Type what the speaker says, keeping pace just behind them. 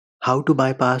How to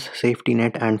bypass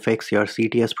SafetyNet and fix your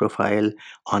CTS profile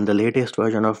on the latest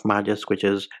version of Magisk, which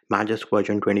is Magisk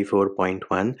version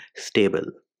 24.1 stable.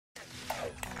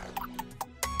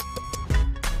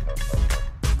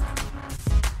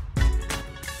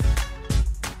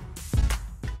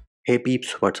 Hey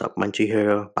peeps, what's up? Munchie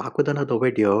here, back with another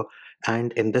video.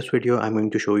 And in this video, I'm going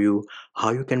to show you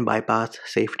how you can bypass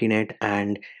SafetyNet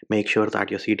and make sure that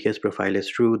your CTS profile is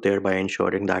true, thereby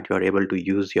ensuring that you're able to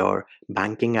use your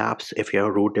banking apps if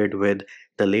you're rooted with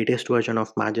the latest version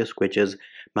of Magisk, which is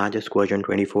Magisk version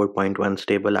 24.1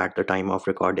 stable at the time of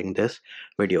recording this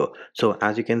video. So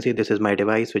as you can see, this is my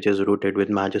device, which is rooted with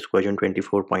Magisk version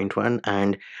 24.1.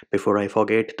 And before I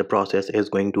forget, the process is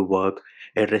going to work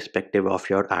irrespective of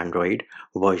your Android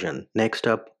version. Next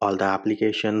up, all the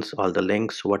applications, all the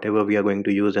links, whatever we are going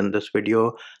to use in this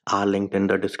video are linked in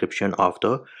the description of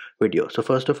the video. So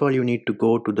first of all, you need to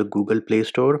go to the Google Play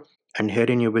Store, and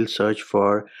herein you will search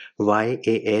for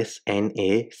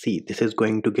YASNAC. This is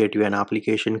going to get you an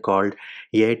application called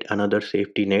Yet Another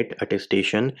SafetyNet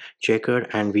Attestation Checker,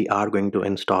 and we are going to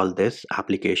install this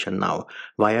application now.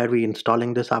 Why are we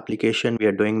installing this application? We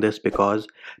are doing this because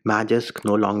Magisk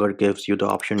no longer gives you the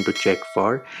option to check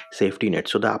for SafetyNet.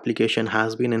 So the application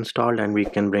has been installed, and we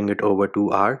can bring it over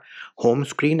to our home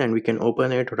screen and we can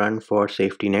open it, run for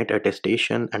SafetyNet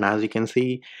attestation, and as you can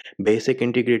see, basic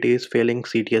integrity is failing,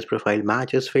 CTS profile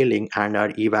match is failing, and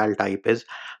our eval type is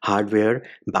hardware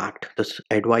backed. The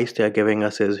advice they are giving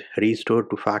us is restore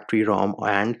to factory ROM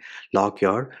and lock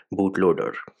your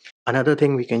bootloader. Another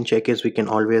thing we can check is we can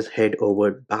always head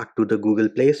over back to the Google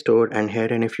Play Store, and here,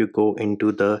 and if you go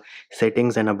into the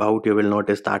settings and about, you will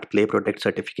notice that Play Protect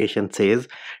certification says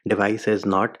device is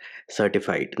not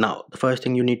certified. Now the first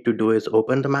thing you need to do is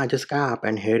open the Magisk app,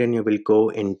 and herein you will go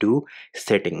into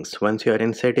settings. Once you are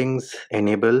in settings,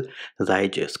 enable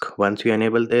Zygisk. Once you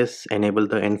enable this, enable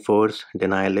the enforce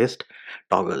DenyList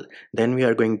toggle. Then we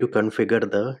are going to configure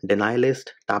the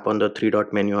DenyList. Tap on the three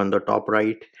dot menu on the top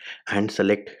right and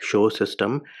select show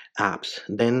system apps.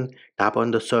 Then tap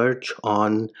on the search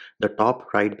on the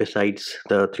top right besides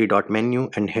the three dot menu,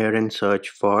 and here and search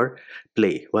for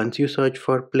Play. Once you search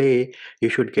for Play, you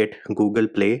should get Google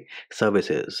Play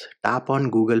Services. Tap on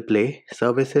Google Play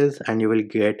Services and you will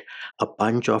get a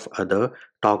bunch of other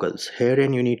toggles.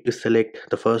 Herein you need to select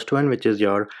the first one, which is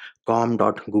your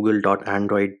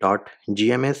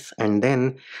com.google.android.gms, and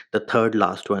then the third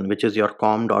last one, which is your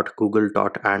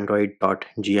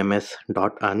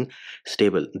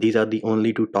com.google.android.gms.unstable. These are the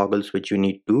only two toggles which you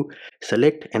need to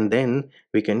select, and then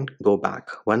we can go back.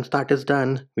 Once that is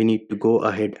done, we need to go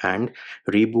ahead and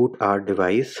reboot our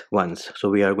device once. So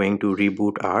we are going to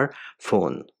reboot our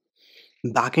phone.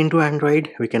 Back into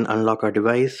Android, we can unlock our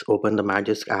device, open the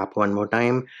Magisk app one more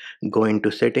time, go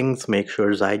into settings, make sure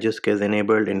Zygisk is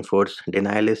enabled, enforce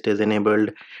DenyList is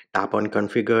enabled, tap on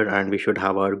configure, and we should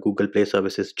have our Google Play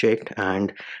services checked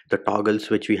and the toggles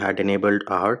which we had enabled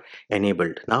are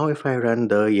enabled. Now if I run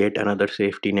the Yet Another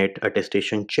SafetyNet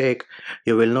attestation check,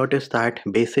 you will notice that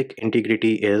basic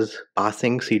integrity is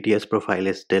passing, CTS profile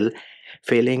is still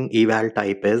failing, eval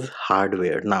type is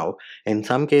hardware. Now in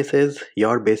some cases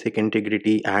your basic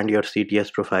integrity and your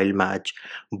CTS profile match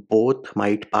both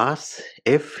might pass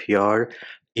if your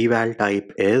eval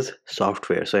type is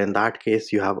software. So in that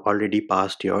case you have already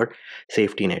passed your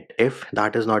SafetyNet. If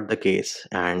that is not the case,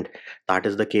 and that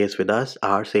is the case with us,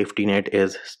 our SafetyNet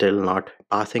is still not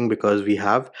passing because we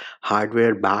have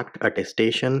hardware backed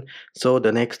attestation. So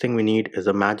the next thing we need is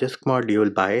a Magisk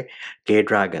Module by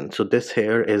K-Dragon. So this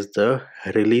here is the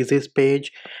releases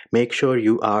page. Make sure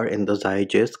you are in the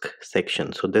Zygisk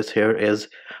section. So this here is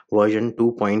version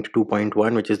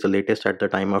 2.2.1, which is the latest at the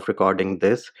time of recording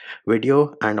this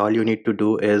video, and all you need to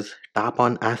do is tap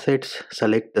on assets,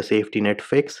 select the SafetyNet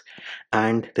fix,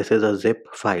 and this is a zip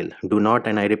file. Do not,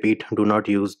 and I repeat, do not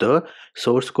use the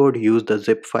source code, use the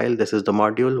zip file. This is the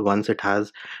module. Once it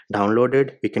has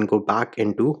downloaded, we can go back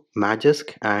into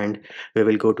Magisk and we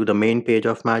will go to the main page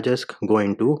of Magisk, go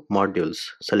into modules,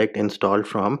 select install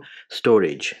from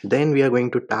storage. Then we are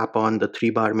going to tap on the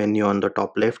 3-bar menu on the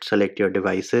top left, select your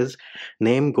devices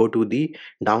name, go to the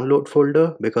download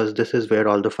folder because this is where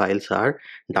all the files are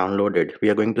downloaded. We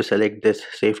are going to select this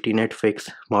SafetyNet fix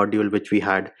module which we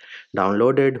had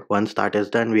downloaded. Once that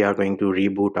is done, we are going to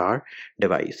reboot our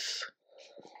device.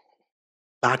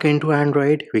 Back into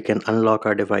Android, we can unlock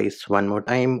our device one more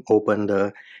time, open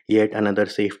the Yet Another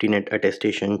SafetyNet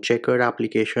attestation checker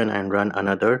application and run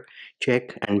another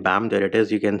check, and bam, there it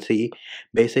is. You can see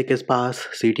basic is pass,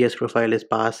 CTS profile is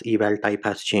pass, eval type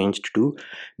has changed to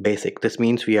basic. This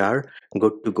means we are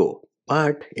good to go.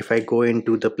 But if I go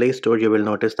into the Play Store, you will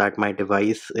notice that my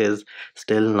device is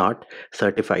still not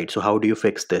certified. So how do you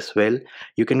fix this? Well,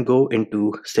 you can go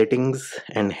into settings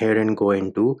and here and go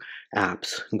into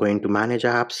apps. Go into manage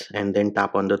apps and then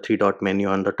tap on the three dot menu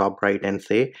on the top right and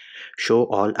say show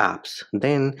all apps.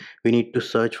 Then we need to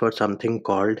search for something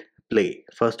called Play.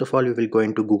 First of all, we will go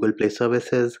into Google Play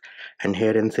Services and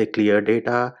here and say clear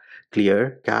data,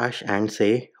 clear cache and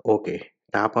say OK.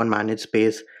 Tap on manage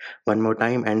space one more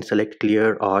time and select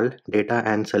clear all data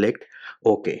and select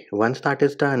OK. Once that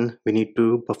is done, we need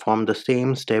to perform the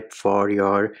same step for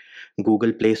your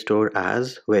Google Play Store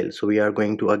as well. So we are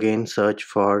going to again search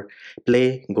for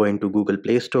Play, go into Google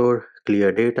Play Store,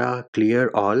 clear data, clear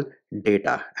all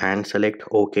data and select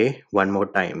OK one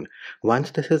more time.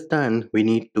 Once this is done, we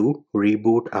need to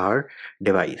reboot our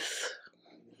device.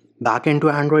 Back into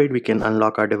Android, we can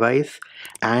unlock our device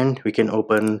and we can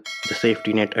open the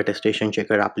SafetyNet attestation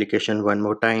checker application one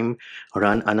more time,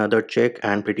 run another check,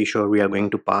 and pretty sure we are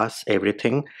going to pass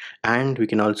everything. And we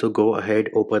can also go ahead,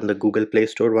 open the Google Play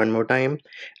Store one more time.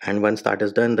 And once that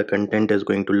is done, the content is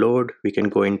going to load. We can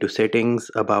go into settings,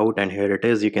 about, and here it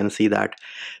is. You can see that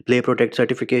Play Protect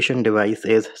certification device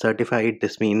is certified.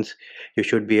 This means you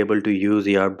should be able to use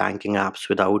your banking apps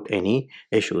without any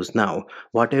issues. Now,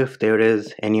 what if there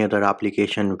is any other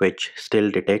application which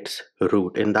still detects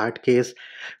root? In that case,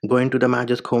 go into the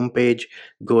Magisk homepage,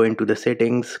 go into the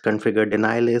settings, configure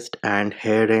DenyList, and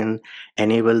herein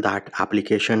enable that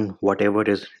application whatever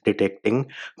is detecting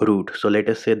root. So let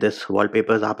us say this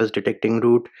wallpapers app is detecting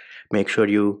root. Make sure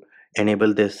you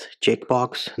enable this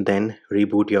checkbox, then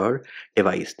reboot your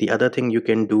device. The other thing you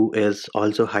can do is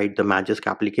also hide the Magisk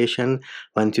application.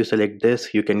 Once you select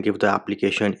this, you can give the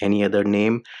application any other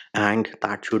name, and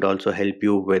that should also help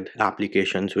you with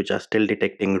applications which are still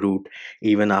detecting root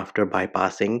even after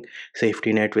bypassing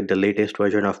SafetyNet with the latest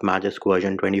version of Magisk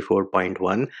version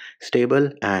 24.1 stable.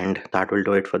 And that will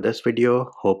do it for this video.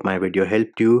 Hope my video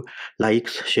helped you.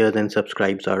 Likes, shares and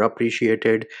subscribes are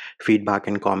appreciated. Feedback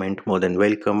and comment more than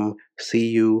welcome. See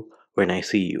you when I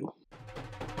see you.